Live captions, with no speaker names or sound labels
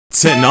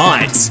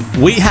Tonight,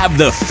 we have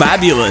the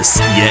fabulous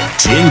yet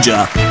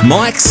ginger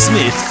Mike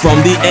Smith from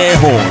the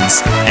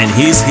AirHorns, and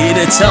he's here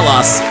to tell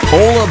us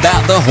all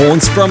about the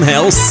Horns from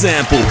Hell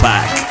sample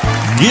pack.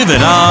 Give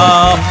it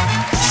up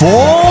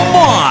for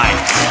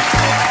Mike!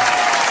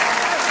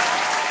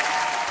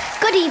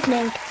 Good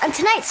evening, and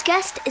tonight's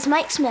guest is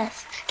Mike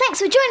Smith. Thanks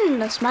for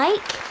joining us,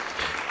 Mike.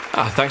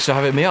 Thanks for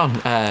having me on.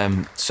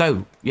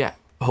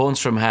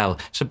 Horns from Hell.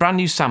 It's a brand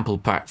new sample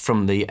pack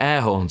from the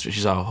AirHorns, which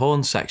is our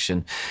horn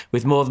section,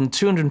 with more than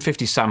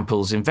 250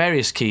 samples in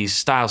various keys,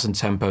 styles and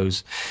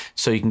tempos,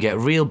 so you can get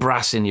real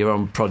brass in your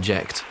own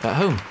project at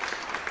home.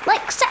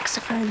 Like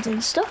saxophones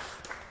and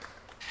stuff?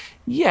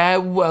 Yeah,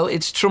 well,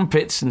 it's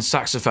trumpets and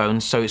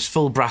saxophones, so it's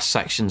full brass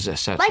sections,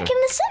 etc. Like in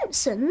The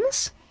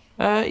Simpsons?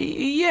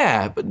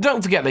 Yeah, but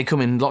don't forget they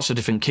come in lots of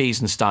different keys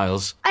and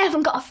styles. I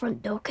haven't got a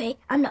front door key.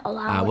 I'm not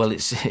allowed. Well,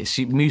 it's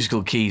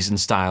musical keys and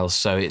styles,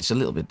 so it's a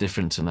little bit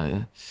different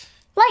tonight.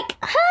 Like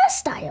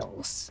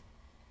hairstyles?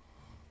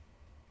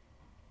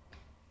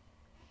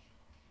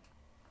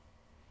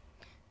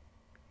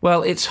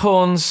 Well, it's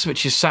horns,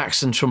 which is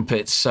sax and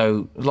trumpets,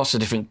 so lots of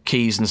different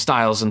keys and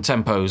styles and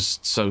tempos,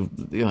 so,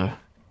 you know.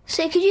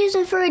 So you could use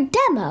them for a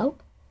demo?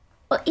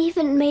 Or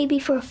even maybe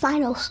for a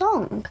final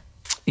song?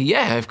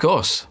 Yeah, of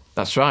course.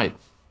 That's right.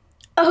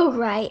 Oh,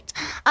 right.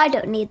 I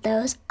don't need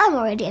those. I'm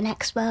already an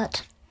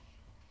expert.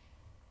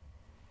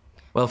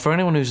 Well, for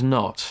anyone who's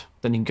not,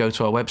 then you can go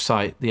to our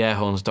website,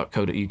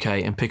 theairhorns.co.uk,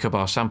 and pick up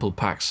our sample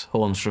packs,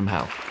 Horns from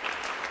Hell.